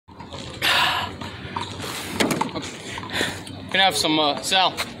can have some,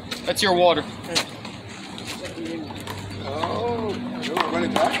 Sal. That's your water. Oh, you want to run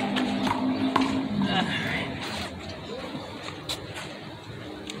it back?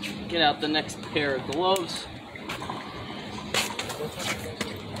 Get out the next pair of gloves.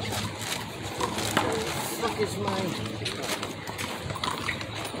 What is mine?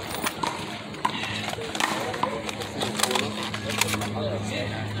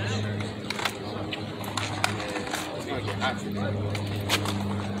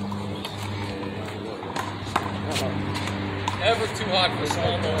 Never too hot for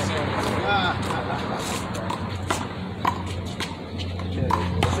small ball sandwiches.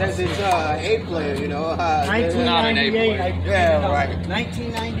 Says it's A player, you know. Not an A player. Yeah, right.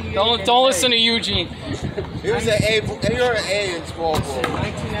 1998. Don't listen to Eugene. He was an A. You're an A in small ball.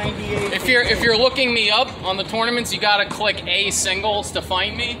 1998. If you're looking me up on the tournaments, you gotta click A singles to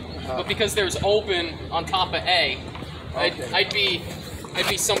find me. But because there's open on top of A, I'd be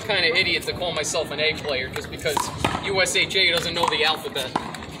some kind of idiot to call myself an A player just because USHA doesn't know the alphabet.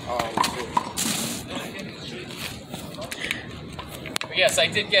 But yes, I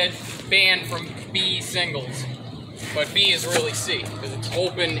did get banned from B singles, but B is really C because it's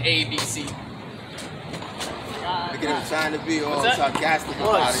open A, B, C. Look at him trying to be all What's that? sarcastic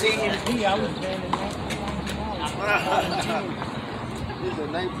about it. Senior D, I was banned in 1999. This is a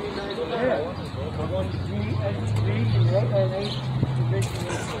 1999. Yeah. I won the B and A division in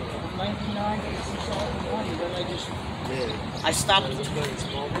 99, 2001, and then I stopped, and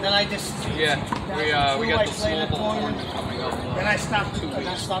then I just, We got the small ball tournament coming up. then I stopped the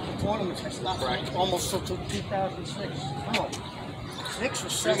tournaments. I stopped almost till 2006. No, 6 or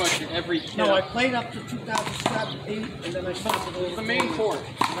 7. Pretty much in every kid. No, I played up to 2007, 8, and then I stopped at The main court.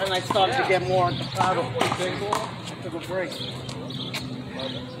 And then I started to get more into paddle. I took a break.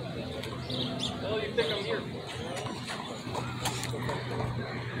 Well, you think I'm here?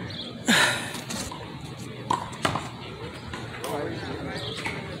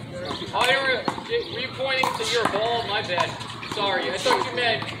 Oh, were you pointing to your ball? My bad. Sorry, I thought you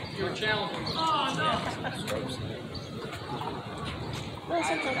meant you were challenging. Oh, no!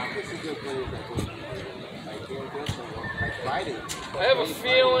 I have a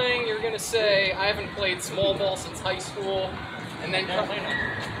feeling you're going to say, I haven't played small ball since high school, and then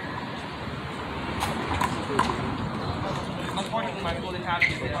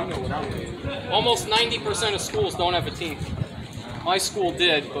almost 90% of schools don't have a team. My school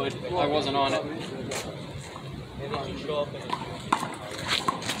did, but I wasn't on it.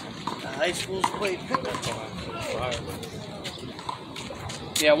 High schools played pickleball.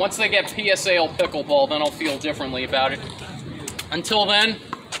 Yeah, once they get PSAL pickleball, then I'll feel differently about it. Until then,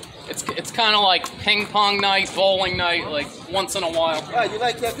 it's kind of like ping pong night, bowling night, like once in a while. Oh, you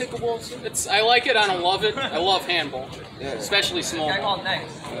like that pickleball too? I like it. I don't love it. I love handball, especially small ball.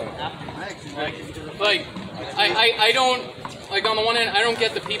 Like I don't like on the one hand I don't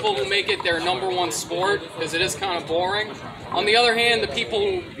get the people who make it their #1 sport because it is kind of boring. On the other hand, the people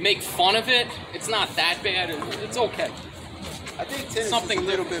who make fun of it, it's not that bad. It's okay. I think tennis Something is a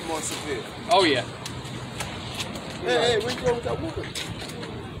little bit more severe. Oh yeah. Hey, where you going with that woman?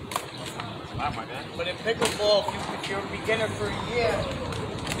 But in pickleball, if you're a beginner for a year,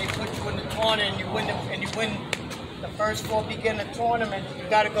 they put you in the corner and you win the first 4 beginner tournaments. You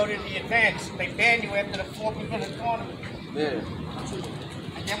got to go to the advanced. They ban you after the 4 beginner tournament. Yeah.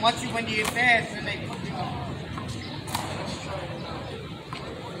 And then once you win the advanced, then they put you on.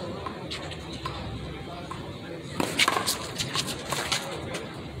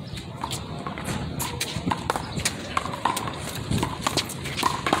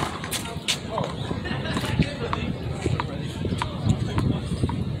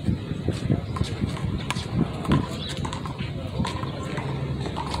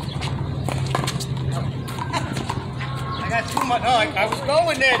 I was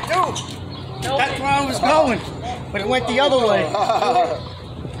going there too. That's where I was going, but it went the other way.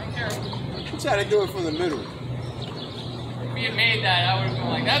 You try to do it from the middle. If he had made that, I would have been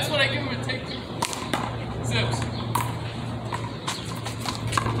like, that's what I give him a take 2. Zips.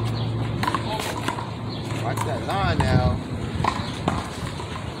 Watch that line now.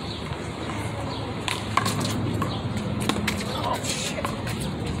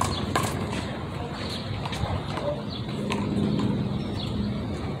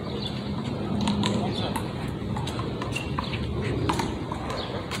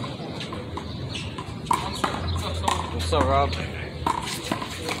 What's up, Rob?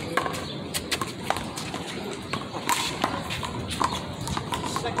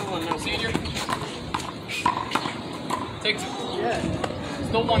 Second one now. Senior? Take 2. Yeah.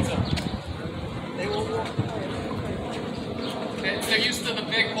 Still 1 zone. They will walk. They're used to the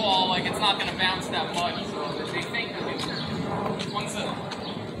big ball, like it's not going to bounce that much. So they think that they once it.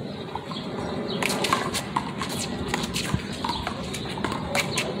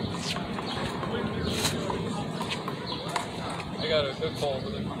 I got a good call over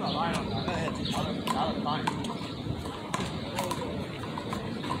there.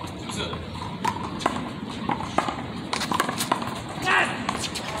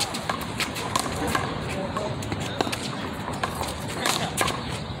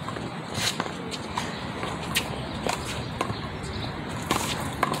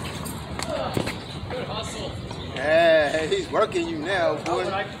 Hey, he's working you now, boy.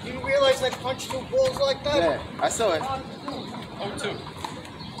 Do you realize I punched 2 balls like that? Yeah, I saw it. 0-2.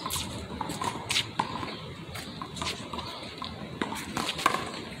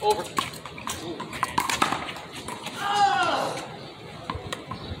 Over.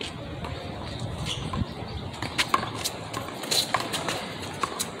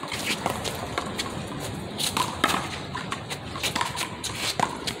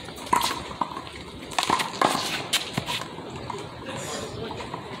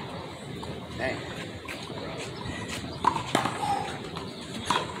 Dang.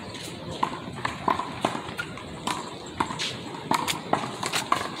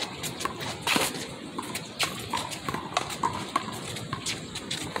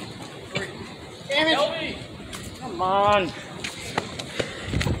 Damn it! LB. Come on.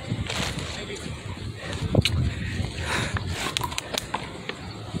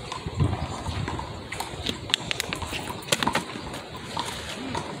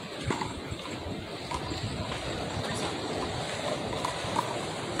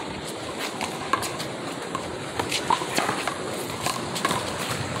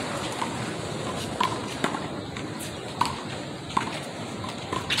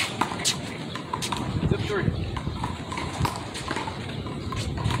 Zip 3.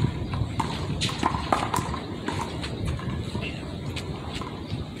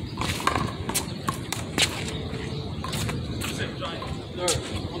 Zip giant. Third.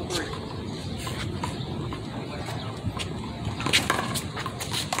 1-3.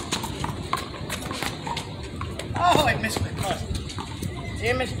 Oh, I missed my cut.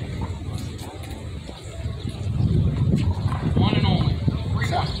 Damn it. One and only.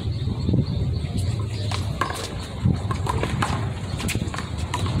 3-1.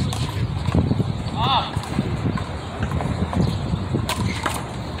 Ah!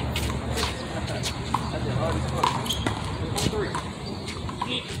 That's the hardest one. 1-3.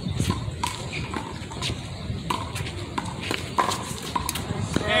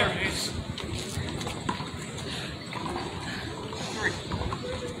 There it is. 3.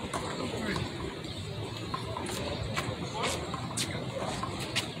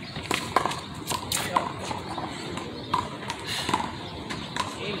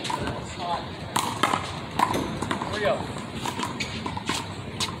 Rio.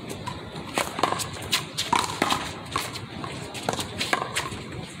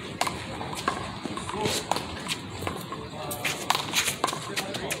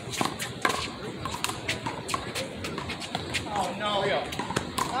 Oh no. Rio.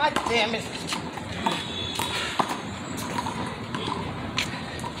 God damn it.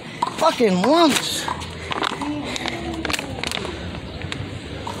 Fucking lumps.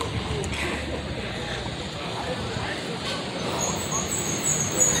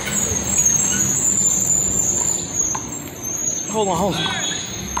 Hold on.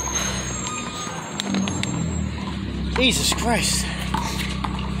 Jesus Christ.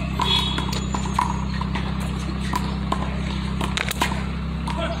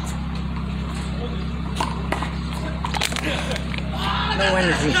 No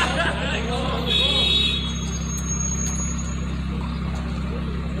energy.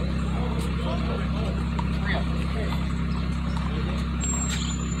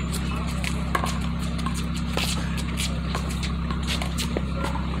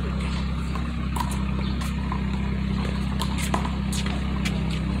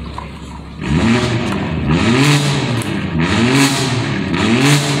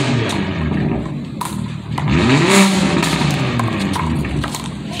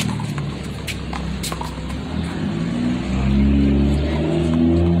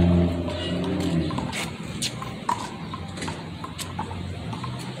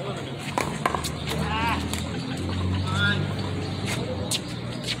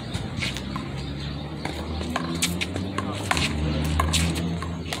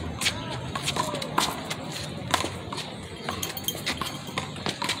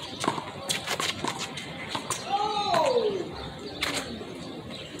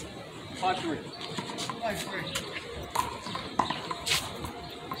 Five, 3. 5-3.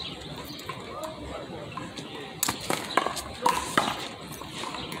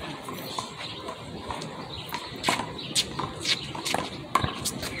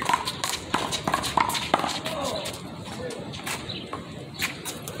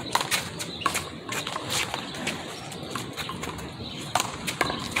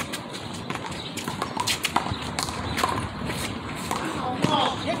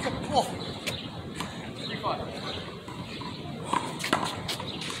 Whoa. 3-5.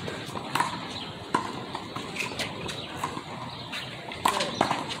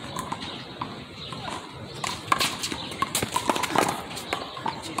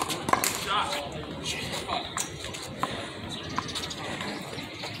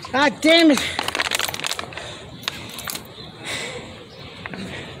 God damn it.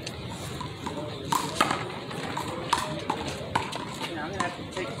 Yeah, I'm gonna have to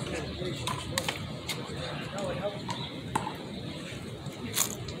take this medication. No, it helps me.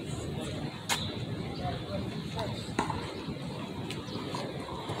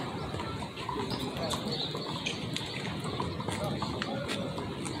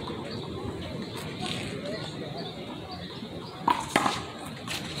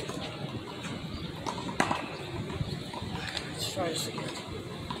 Let's try this again.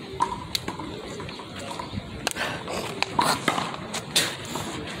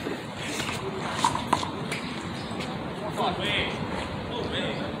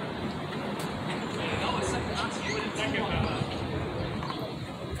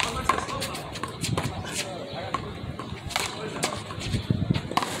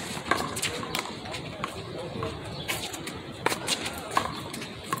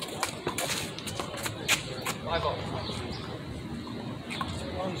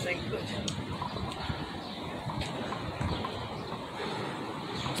 Lungs ain't good.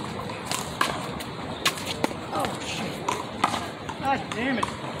 Oh shit. God damn it.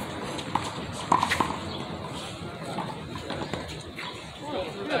 Go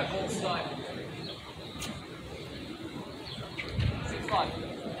through that whole side. 6-5.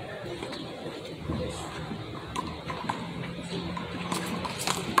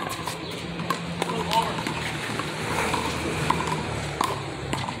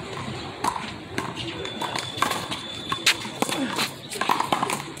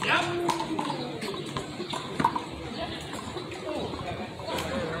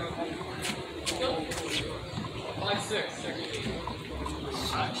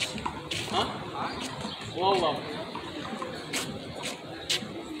 Huh? Low level.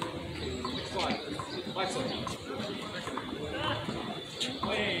 6-5. 5-6.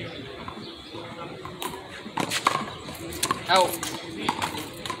 Out.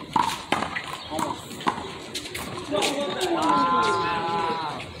 Almost.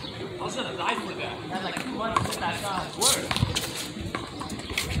 I was gonna die for that. That's like 200 that time. Word.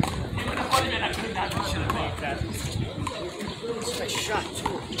 Even the funny man I couldn't have should have made that. It's a shot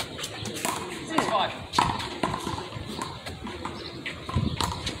too. 6-5.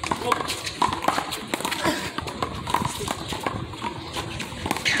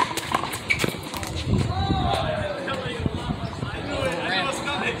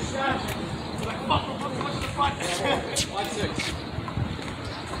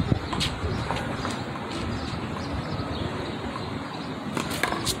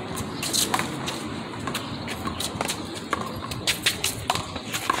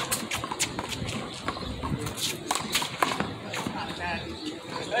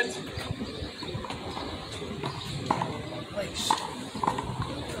 Place.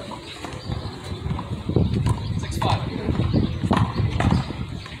 6-5.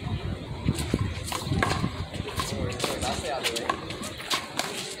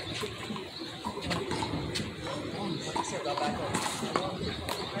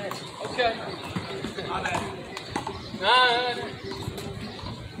 Okay. Nah.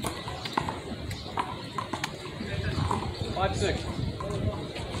 5-6.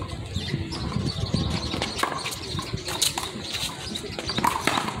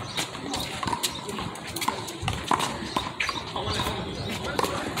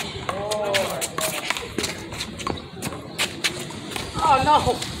 Oh no!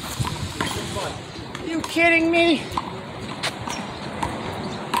 You kidding me?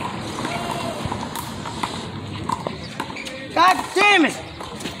 God damn it!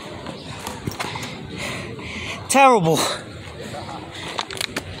 Terrible.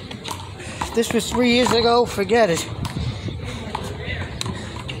 If this was 3 years ago, forget it.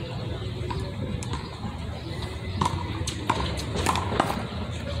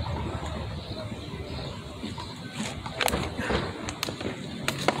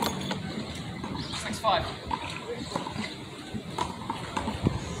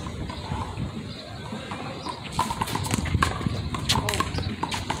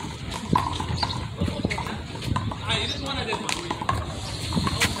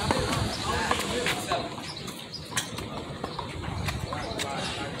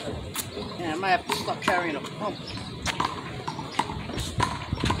 Yeah, I might have to stop carrying a pump.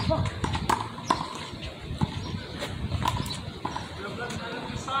 Fuck.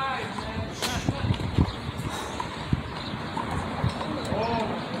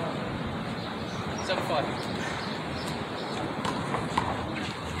 Seven five.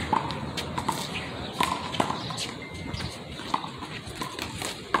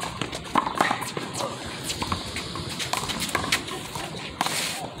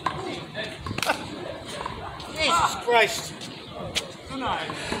 Jesus Christ.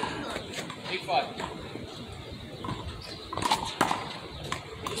 8-5.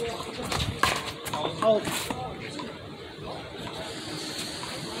 Hold.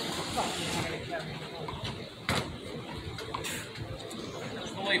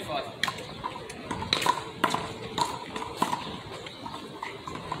 Still 8-5.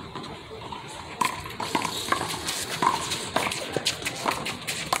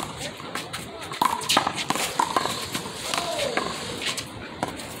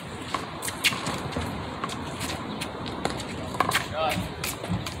 Got it.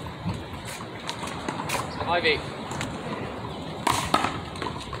 5-8.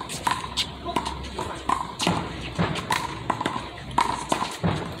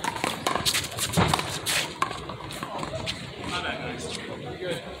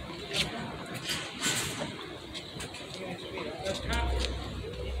 Good.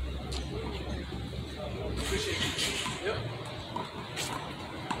 Yep.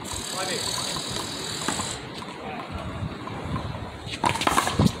 5-8.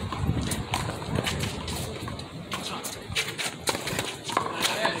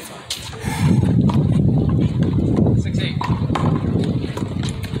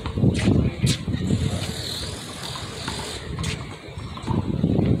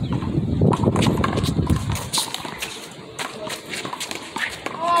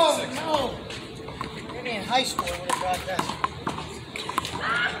 Oh, no. Maybe in high school I would have got that.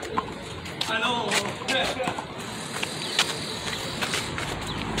 I know.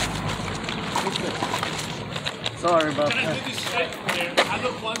 Sorry about Can I that. do this straight from here? I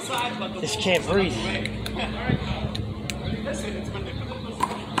look one side, but the Just ball can't goes another breathe. way. That's it. It's when they put up those-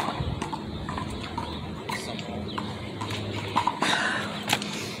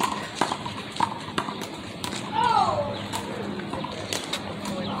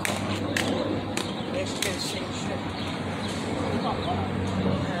 Next kid, same shit.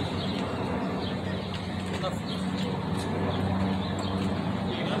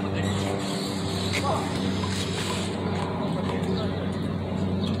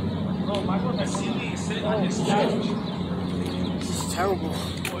 Bro, Michael, I see me sitting on his couch. This is terrible.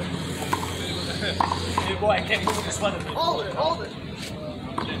 Hey, boy, I can't move this sweater. Hold it, hold it.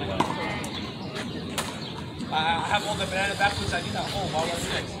 I have all the banana backwards I need at home. I'll run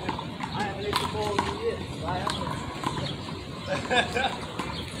next. I haven't ate the ball in years. I haven't.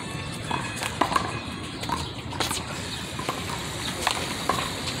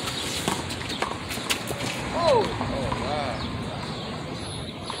 Oh!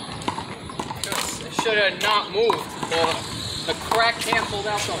 I should have not moved. The crack canceled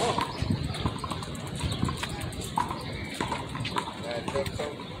out the hook.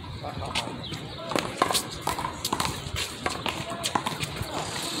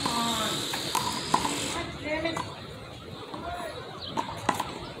 Damn it.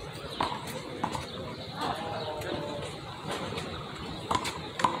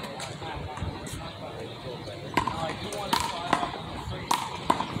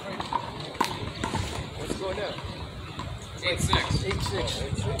 What's going on? 8-6.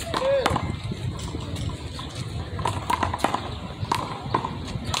 8-6.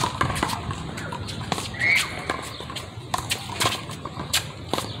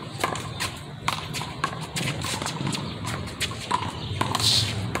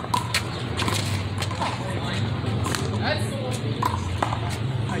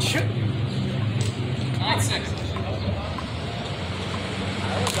 I should. 9-6.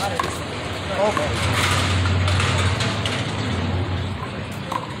 Okay.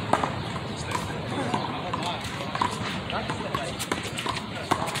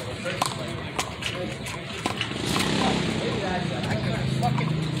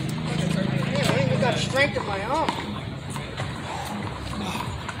 I ain't even got strength in my arm.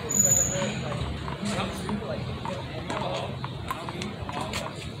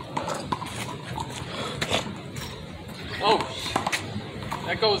 Oh,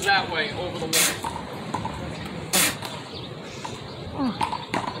 that goes that way over the limit.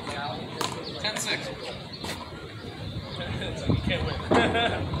 10-6. You can't win.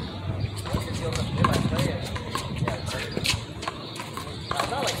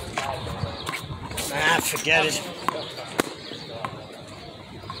 Nah, forget it.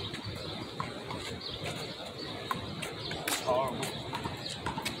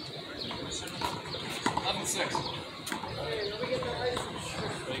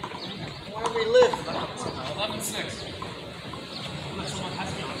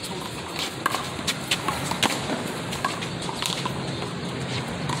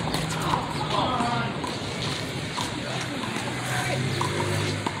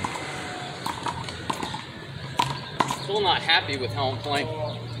 not happy with how I'm playing.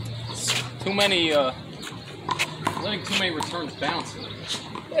 Too many, letting too many returns bounce.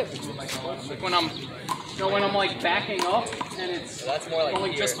 Like when I'm, when I'm like backing up and it's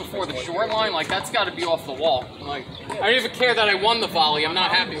only just before the short line, like that's got to be off the wall. Like I don't even care that I won the volley. I'm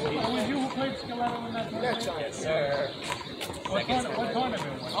not happy with it. Was you who played Stiletto in that tournament? Yes, sir. What tournament?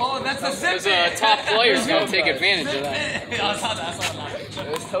 Oh, that's a There's a top player's gonna take advantage of that. I saw that.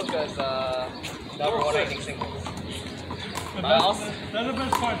 It was Toka's number one ranking singles. That's the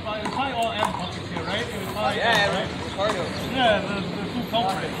best part. It was probably all M buckets here, right? It was probably right? Ricardo. Yeah, the two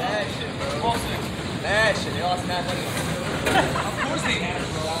culprits. That shit, bro. That shit. They lost mad money. Of course they had it,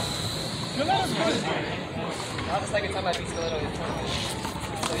 bro. Stiletto's good. Not the second time I beat Stiletto in the tournament.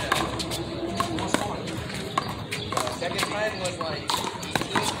 Second time was like 18,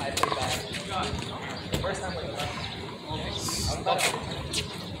 I played back. The first time was like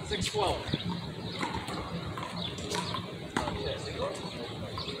 6-12.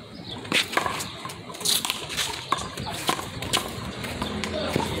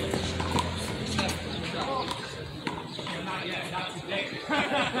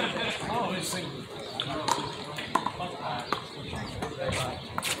 Oh, it's single.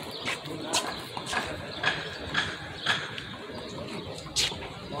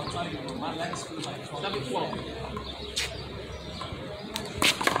 my legs feel like 7-12.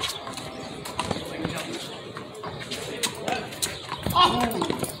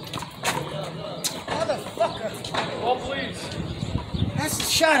 Motherfucker. Oh, please. That's the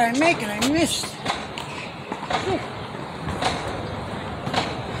shot I make and I missed.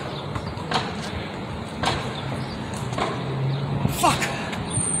 Fuck.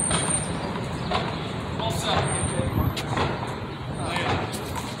 What's up?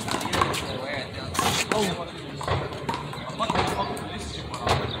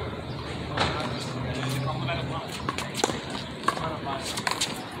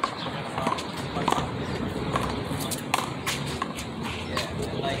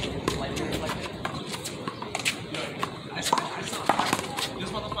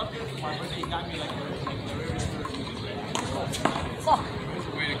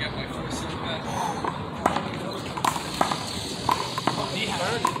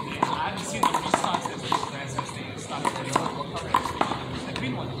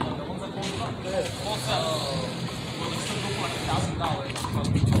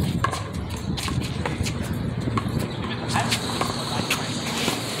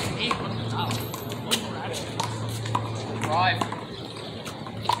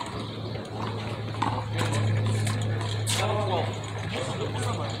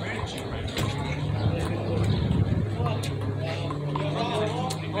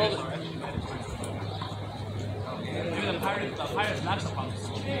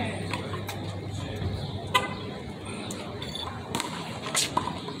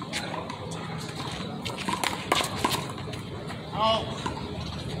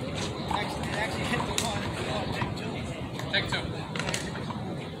 Take two.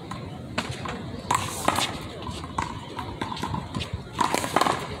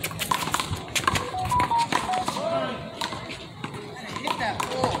 Hit that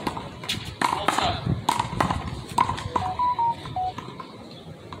ball. What's up?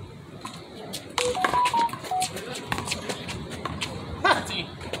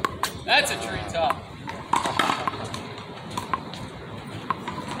 That's a tree top.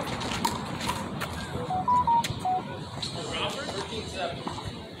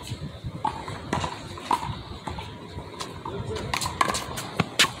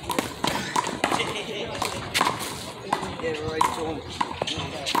 Get right to him.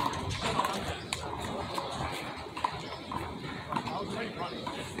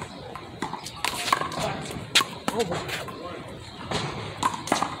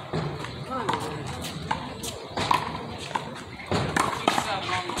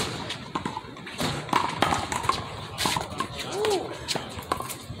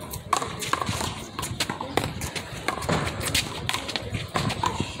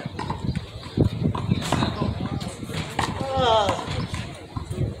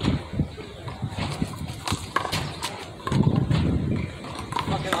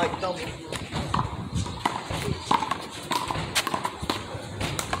 Fucking like double.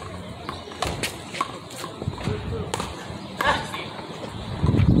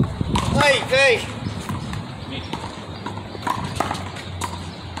 Hey.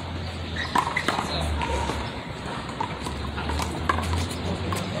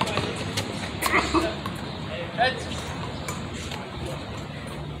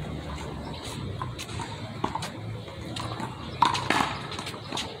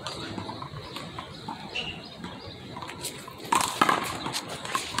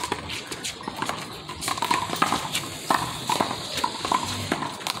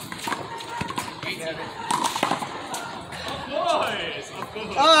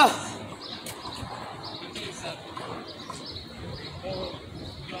 Ah!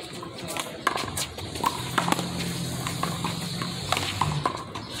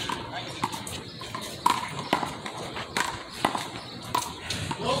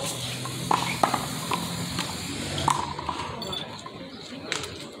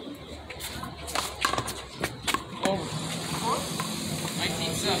 Over.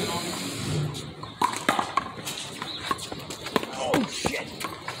 19-7 on me. Oh shit!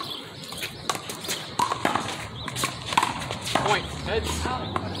 Point. Heads.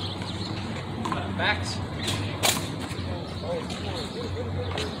 Backs.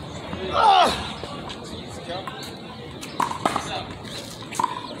 Ah!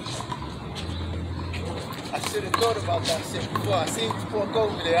 I should have thought about that shit before. I seen before go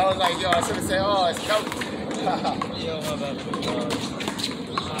over there. I was like, yo, I should have said, oh, it's coach. Kick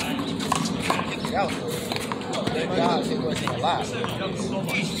it out. Thank God it wasn't a lot.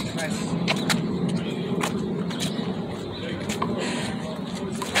 Jesus Christ.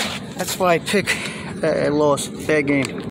 That's why I pick a loss. Fair game.